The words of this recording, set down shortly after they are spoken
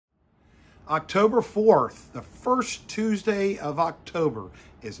October 4th, the first Tuesday of October,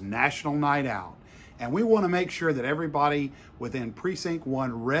 is National Night Out. And we want to make sure that everybody within Precinct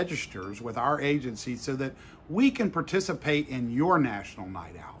 1 registers with our agency so that we can participate in your National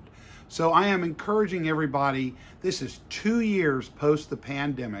Night Out. So I am encouraging everybody, this is 2 years post the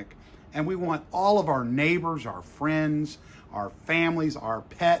pandemic, and we want all of our neighbors, our friends, our families, our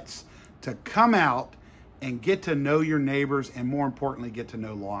pets to come out and get to know your neighbors, and more importantly, get to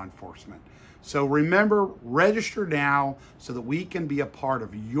know law enforcement. So remember, register now so that we can be a part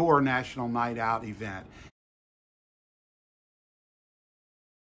of your National Night Out event.